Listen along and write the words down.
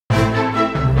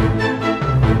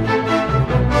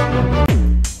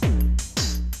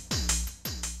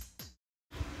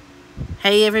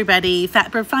Hey everybody,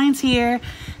 Fatbird Finds here.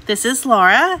 This is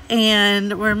Laura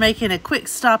and we're making a quick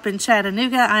stop in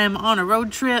Chattanooga. I am on a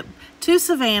road trip to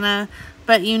Savannah,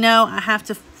 but you know I have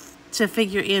to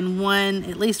figure in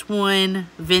at least one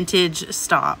vintage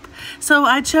stop. So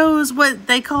I chose what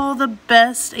they call the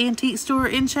best antique store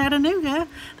in Chattanooga.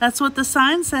 That's what the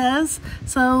sign says.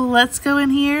 So let's go in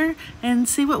here and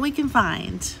see what we can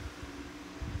find.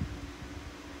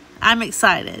 I'm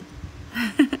excited.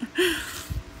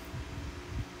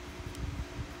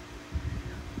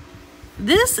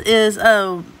 This is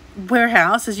a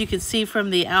warehouse, as you can see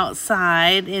from the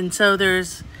outside, and so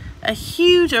there's a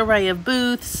huge array of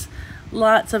booths,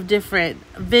 lots of different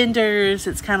vendors.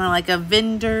 It's kind of like a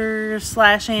vendor /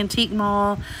 antique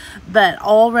mall, but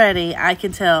already I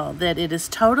can tell that it is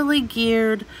totally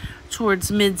geared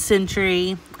towards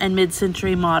mid-century and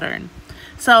mid-century modern.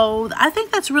 So I think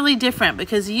that's really different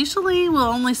because usually we'll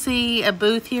only see a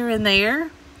booth here and there.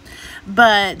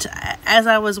 But as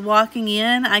I was walking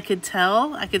in, I could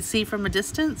see from a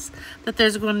distance that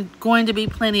there's going to be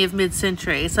plenty of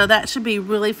mid-century. So that should be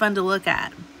really fun to look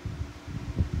at.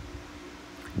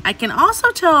 I can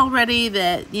also tell already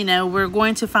that, you know, we're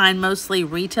going to find mostly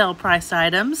retail priced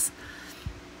items.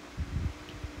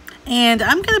 And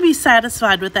I'm going to be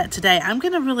satisfied with that today. I'm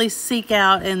going to really seek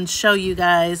out and show you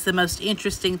guys the most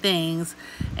interesting things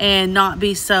and not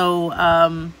be so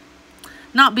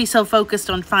focused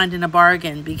on finding a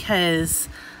bargain because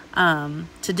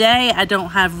today I don't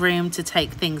have room to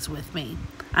take things with me.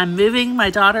 I'm moving my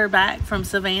daughter back from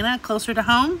Savannah closer to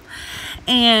home,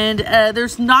 and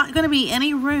there's not going to be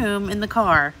any room in the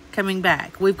car coming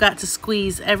back. We've got to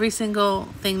squeeze every single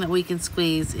thing that we can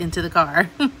squeeze into the car.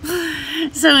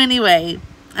 So anyway,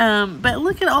 but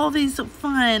look at all these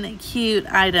fun, cute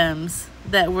items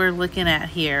that we're looking at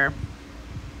here.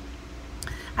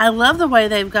 I love the way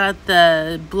they've got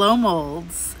the blow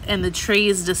molds and the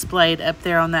trees displayed up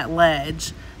there on that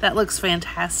ledge. That looks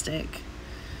fantastic.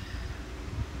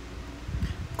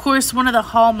 Of course, one of the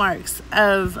hallmarks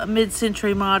of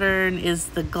mid-century modern is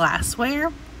the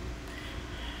glassware.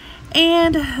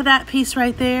 And that piece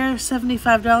right there,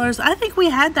 $75. I think we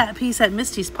had that piece at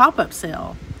Misty's pop-up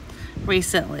sale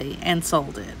recently and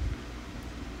sold it.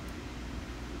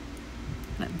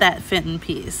 That Fenton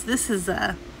piece. This is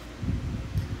a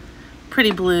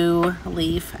pretty blue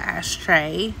leaf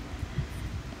ashtray,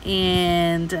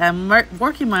 and I'm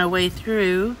working my way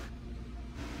through.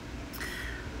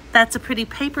 That's a pretty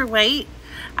paperweight.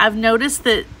 I've noticed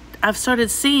that I've started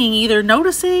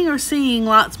noticing or seeing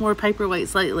lots more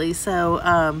paperweights lately,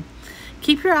 so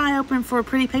keep your eye open for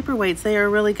pretty paperweights. They are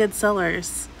really good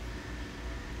sellers.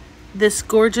 This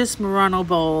gorgeous Murano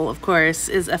bowl, of course,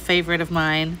 is a favorite of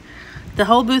mine. The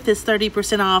whole booth is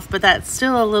 30% off, but that's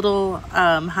still a little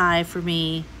high for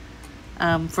me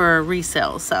for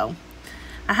resale, so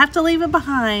I have to leave it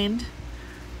behind.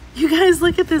 You guys,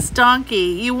 look at this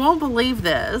donkey. You won't believe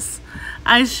this.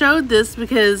 I showed this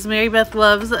because Mary Beth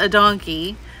loves a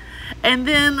donkey, and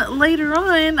then later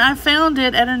on I found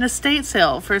it at an estate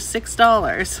sale for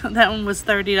 $6. That one was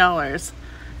 $30.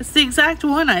 It's the exact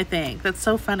one, I think. That's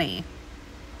so funny.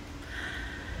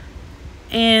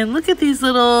 And look at these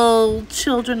little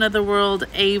Children of the World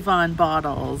Avon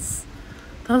bottles.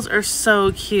 Those are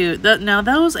so cute. Now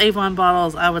those Avon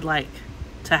bottles I would like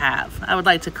to have. I would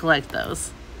like to collect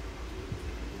those.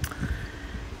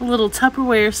 A little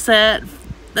Tupperware set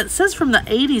that says from the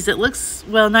 80s. It looks,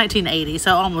 well, 1980,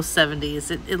 so almost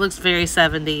 70s. It looks very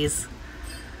 70s.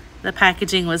 The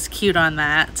packaging was cute on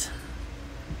that.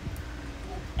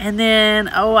 And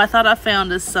then, oh, I thought I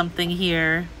found us something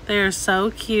here. They're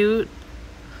so cute.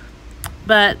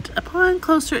 But upon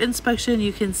closer inspection,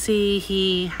 you can see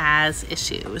he has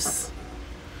issues.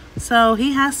 So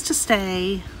he has to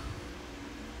stay.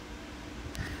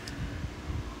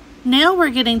 Now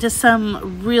we're getting to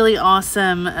some really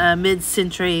awesome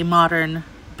mid-century modern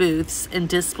booths and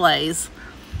displays.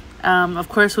 Of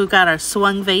course, we've got our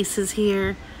swung vases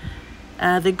here.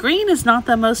 The green is not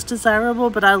the most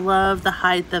desirable, but I love the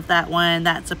height of that one.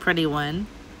 That's a pretty one.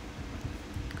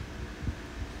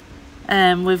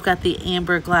 We've got the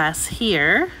amber glass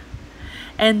here.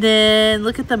 And then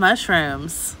look at the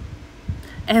mushrooms.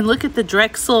 And look at the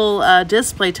Drexel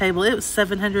display table. It was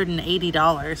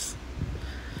 $780.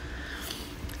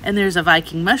 And there's a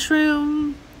Viking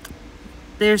mushroom.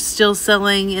 They're still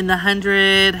selling in the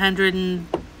 $100,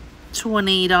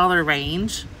 $120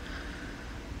 range.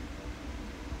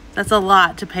 That's a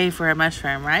lot to pay for a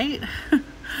mushroom, right?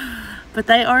 But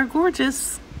they are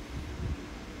gorgeous.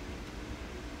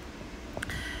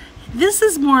 This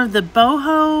is more of the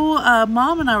boho.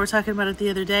 Mom and I were talking about it the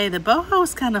other day. The boho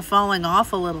is kind of falling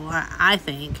off a little, I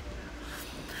think.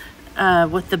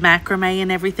 with the macrame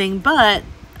and everything, but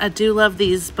I do love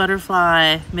these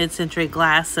butterfly mid-century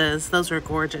glasses. Those are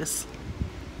gorgeous.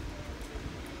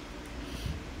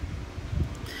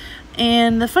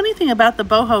 And the funny thing about the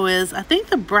boho is I think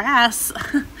the brass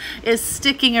is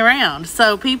sticking around.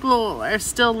 So people are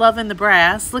still loving the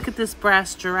brass. Look at this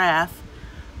brass giraffe.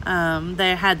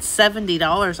 They had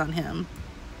 $70 on him.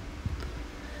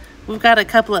 We've got a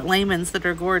couple at Lehman's that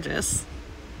are gorgeous.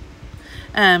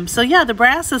 So yeah, the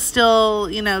brass is still,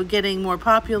 you know, getting more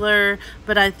popular,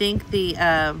 but I think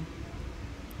the,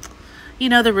 you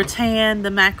know, the rattan, the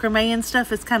macrame and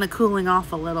stuff is kind of cooling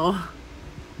off a little.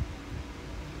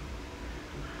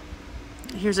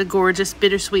 Here's a gorgeous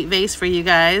bittersweet vase for you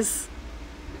guys.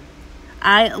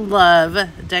 I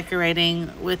love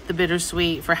decorating with the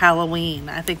bittersweet for Halloween.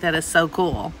 I think that is so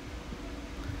cool.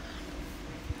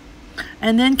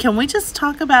 And then can we just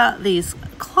talk about these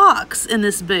clocks in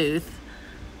this booth?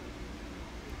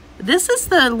 This is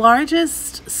the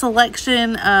largest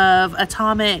selection of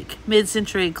atomic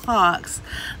mid-century clocks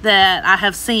that I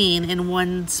have seen in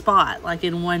one spot, like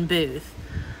in one booth.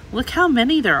 Look how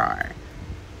many there are.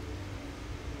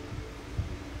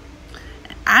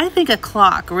 I think a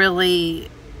clock really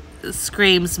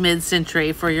screams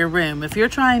mid-century for your room. If you're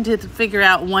trying to figure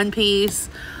out one piece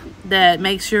that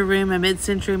makes your room a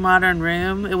mid-century modern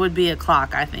room, it would be a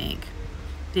clock, I think.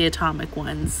 The atomic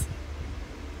ones.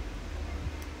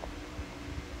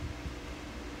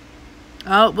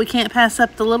 Oh, we can't pass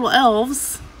up the little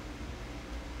elves.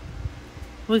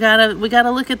 We gotta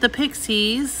look at the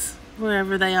pixies,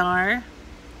 wherever they are.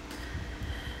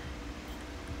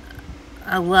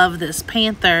 I love this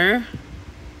panther.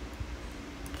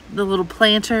 The little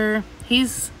planter.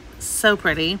 He's so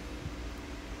pretty.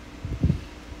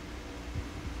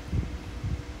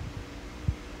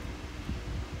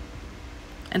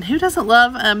 And who doesn't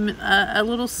love a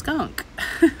little skunk?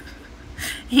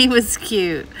 He was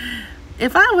cute.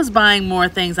 If I was buying more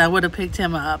things, I would have picked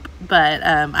him up. But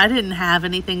I didn't have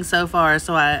anything so far,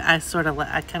 so I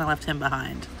kind of left him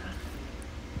behind.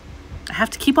 I have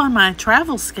to keep on my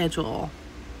travel schedule.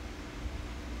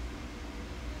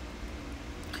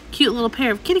 Cute little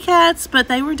pair of kitty cats, but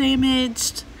they were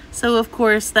damaged. So of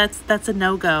course that's a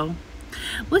no-go.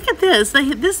 Look at this.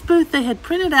 This booth, they had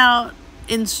printed out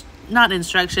not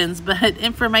instructions, but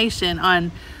information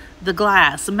on the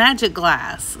glass, magic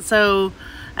glass. So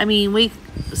I mean, we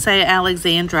say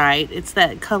Alexandrite. It's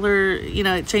that color, you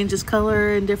know, it changes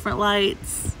color in different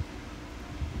lights.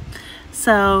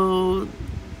 So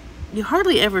you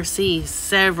hardly ever see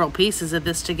several pieces of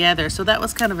this together. So that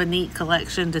was kind of a neat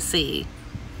collection to see.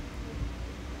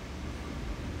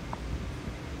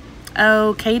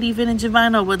 Oh, Katie Vintage and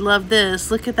Vinyl would love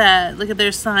this. Look at that. Look at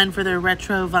their sign for their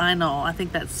retro vinyl. I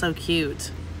think that's so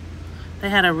cute. They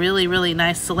had a really, really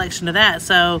nice selection of that.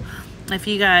 So if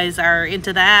you guys are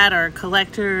into that or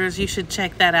collectors, you should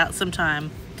check that out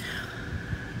sometime.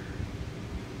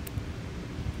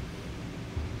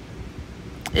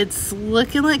 It's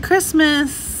looking like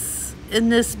Christmas in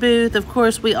this booth. Of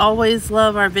course, we always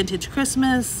love our vintage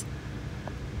Christmas.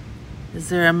 Is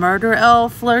there a murder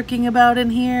elf lurking about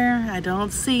in here? I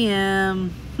don't see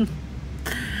him.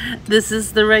 This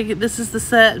is the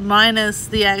set minus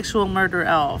the actual murder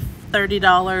elf.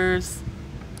 $30.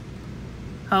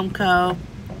 Homeco.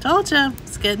 Told ya,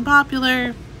 it's getting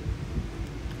popular.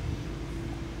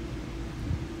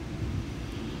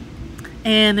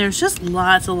 And there's just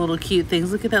lots of little cute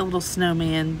things. Look at that little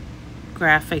snowman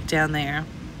graphic down there.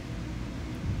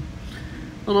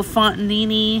 Little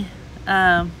Fontanini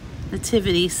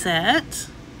nativity set.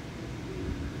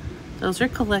 Those are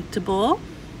collectible.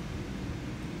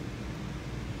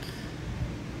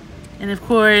 And of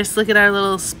course, look at our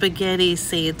little spaghetti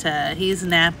Santa. He's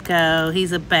Napco,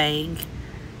 he's a bank,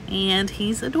 and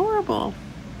he's adorable.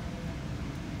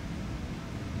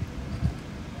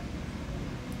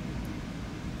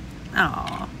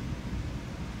 Aww.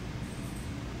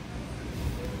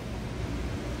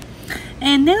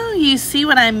 And now you see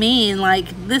what I mean.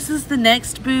 Like, this is the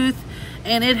next booth,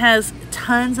 and it has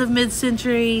tons of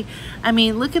mid-century. I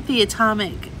mean, look at the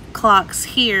atomic clocks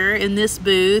here in this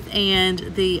booth, and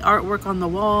the artwork on the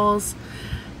walls.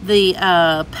 The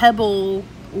pebble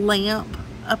lamp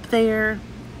up there,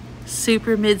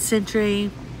 super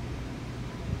mid-century.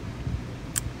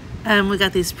 We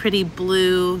got these pretty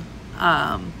blue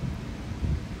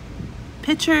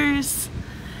pictures.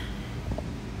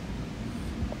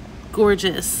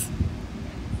 Gorgeous.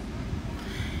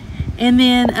 And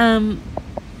then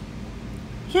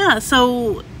yeah,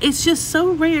 so it's just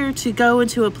so rare to go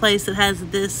into a place that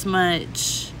has this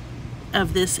much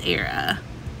of this era.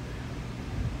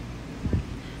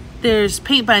 there's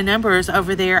paint by numbers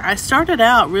over there. I started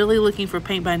out really looking for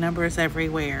paint by numbers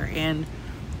everywhere, and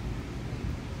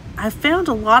I found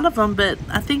a lot of them, but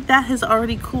I think that has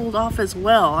already cooled off as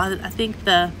well. I think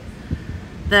the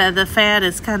fad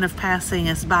is kind of passing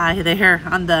us by there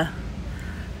on the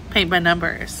paint by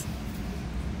numbers.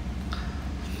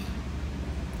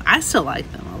 I still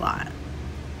like them a lot.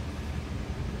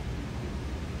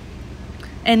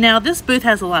 And now this booth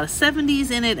has a lot of 70s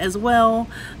in it as well,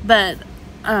 but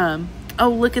oh,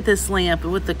 look at this lamp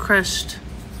with the crushed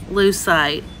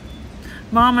lucite.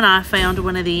 Mom and I found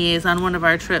one of these on one of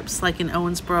our trips, like in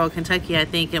Owensboro, Kentucky, I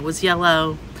think. It was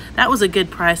yellow. That was a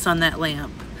good price on that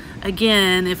lamp.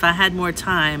 Again, if I had more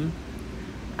time,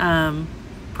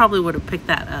 probably would have picked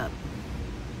that up.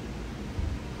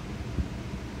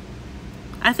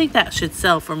 I think that should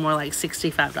sell for more like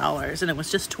 $65, and it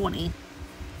was just $20.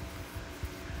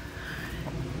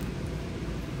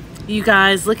 You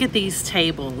guys, look at these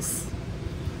tables.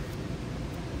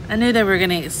 I knew they were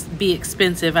going to be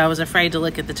expensive. I was afraid to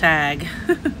look at the tag.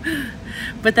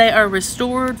 But they are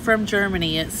restored from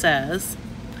Germany, it says.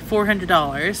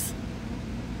 $400.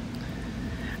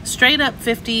 Straight up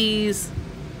 50s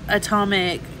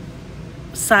atomic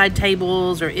side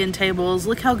tables or end tables.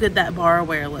 Look how good that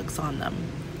barware looks on them.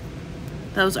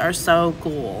 Those are so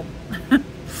cool.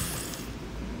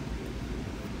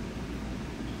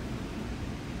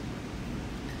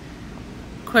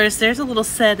 Of course, there's a little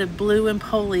set of blue and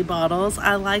poly bottles.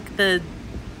 I like the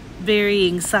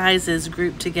varying sizes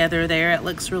grouped together there. It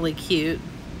looks really cute.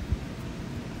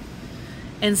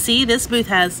 And see, this booth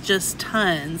has just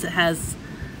tons. It has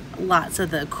lots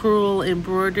of the crewel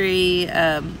embroidery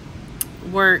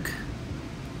work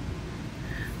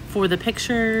for the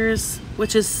pictures,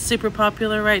 which is super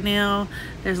popular right now.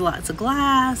 There's lots of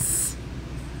glass.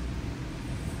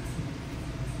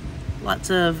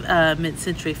 Lots of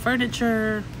mid-century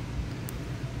furniture,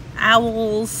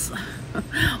 owls,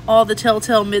 all the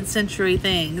telltale mid-century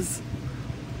things.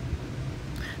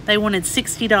 They wanted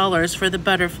 $60 for the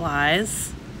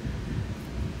butterflies.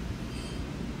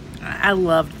 I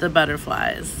loved the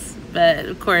butterflies, but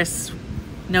of course,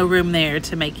 no room there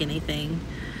to make anything.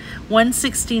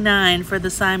 $169 for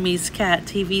the Siamese cat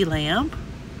TV lamp.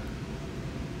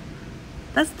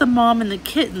 That's the mom and the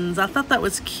kittens. I thought that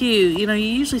was cute. You know, you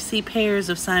usually see pairs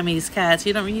of Siamese cats.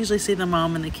 You don't usually see the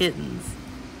mom and the kittens.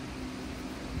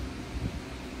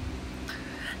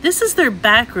 This is their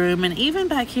back room, and even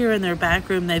back here in their back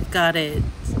room, they've got it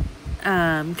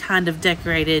kind of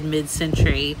decorated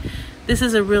mid-century. This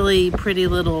is a really pretty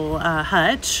little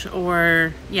hutch,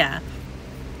 or yeah,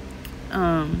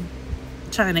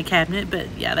 china cabinet, but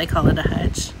yeah, they call it a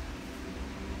hutch.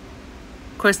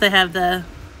 Of course, they have the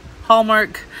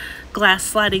Hallmark glass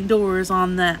sliding doors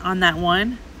on that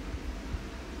one.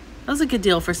 That was a good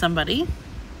deal for somebody.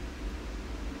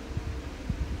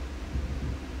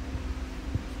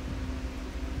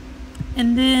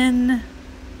 And then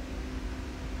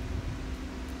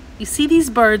you see these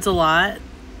birds a lot.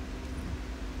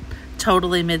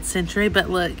 Totally mid-century, but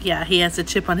look, yeah, he has a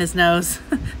chip on his nose.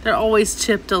 They're always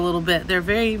chipped a little bit. They're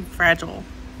very fragile.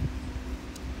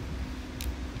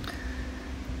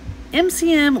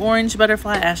 MCM orange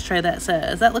butterfly ashtray, that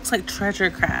says. That looks like treasure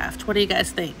craft. What do you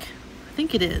guys think? I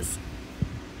think it is.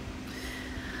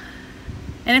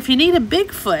 And if you need a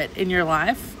Bigfoot in your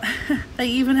life, they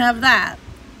even have that.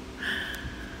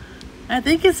 I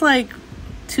think it's like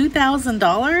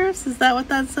 $2,000. Is that what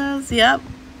that says? Yep.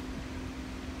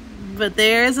 But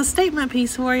there is a statement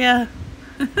piece for you.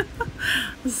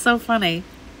 It's so funny.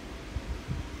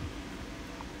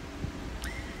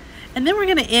 And then we're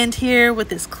going to end here with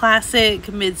this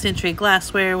classic mid-century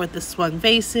glassware with the swung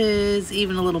vases,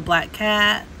 even a little black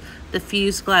cat, the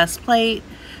fused glass plate.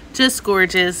 Just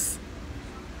gorgeous.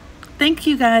 Thank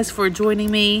you guys for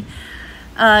joining me.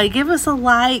 Give us a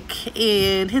like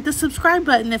and hit the subscribe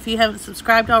button if you haven't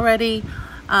subscribed already,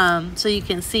 so you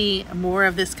can see more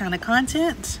of this kind of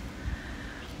content.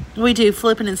 We do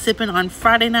flipping and sipping on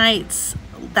Friday nights.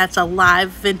 That's a live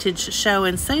vintage show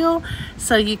and sale,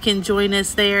 so you can join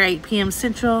us there 8 p.m.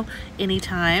 Central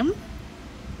anytime.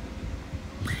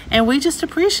 And we just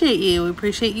appreciate you. We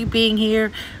appreciate you being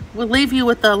here. We'll leave you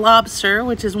with the lobster,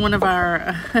 which is one of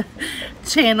our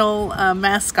channel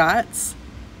mascots.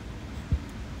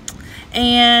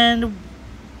 And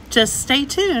just stay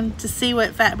tuned to see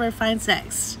what Fatbird finds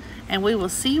next. And we will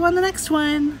see you on the next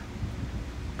one.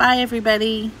 Bye,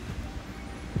 everybody.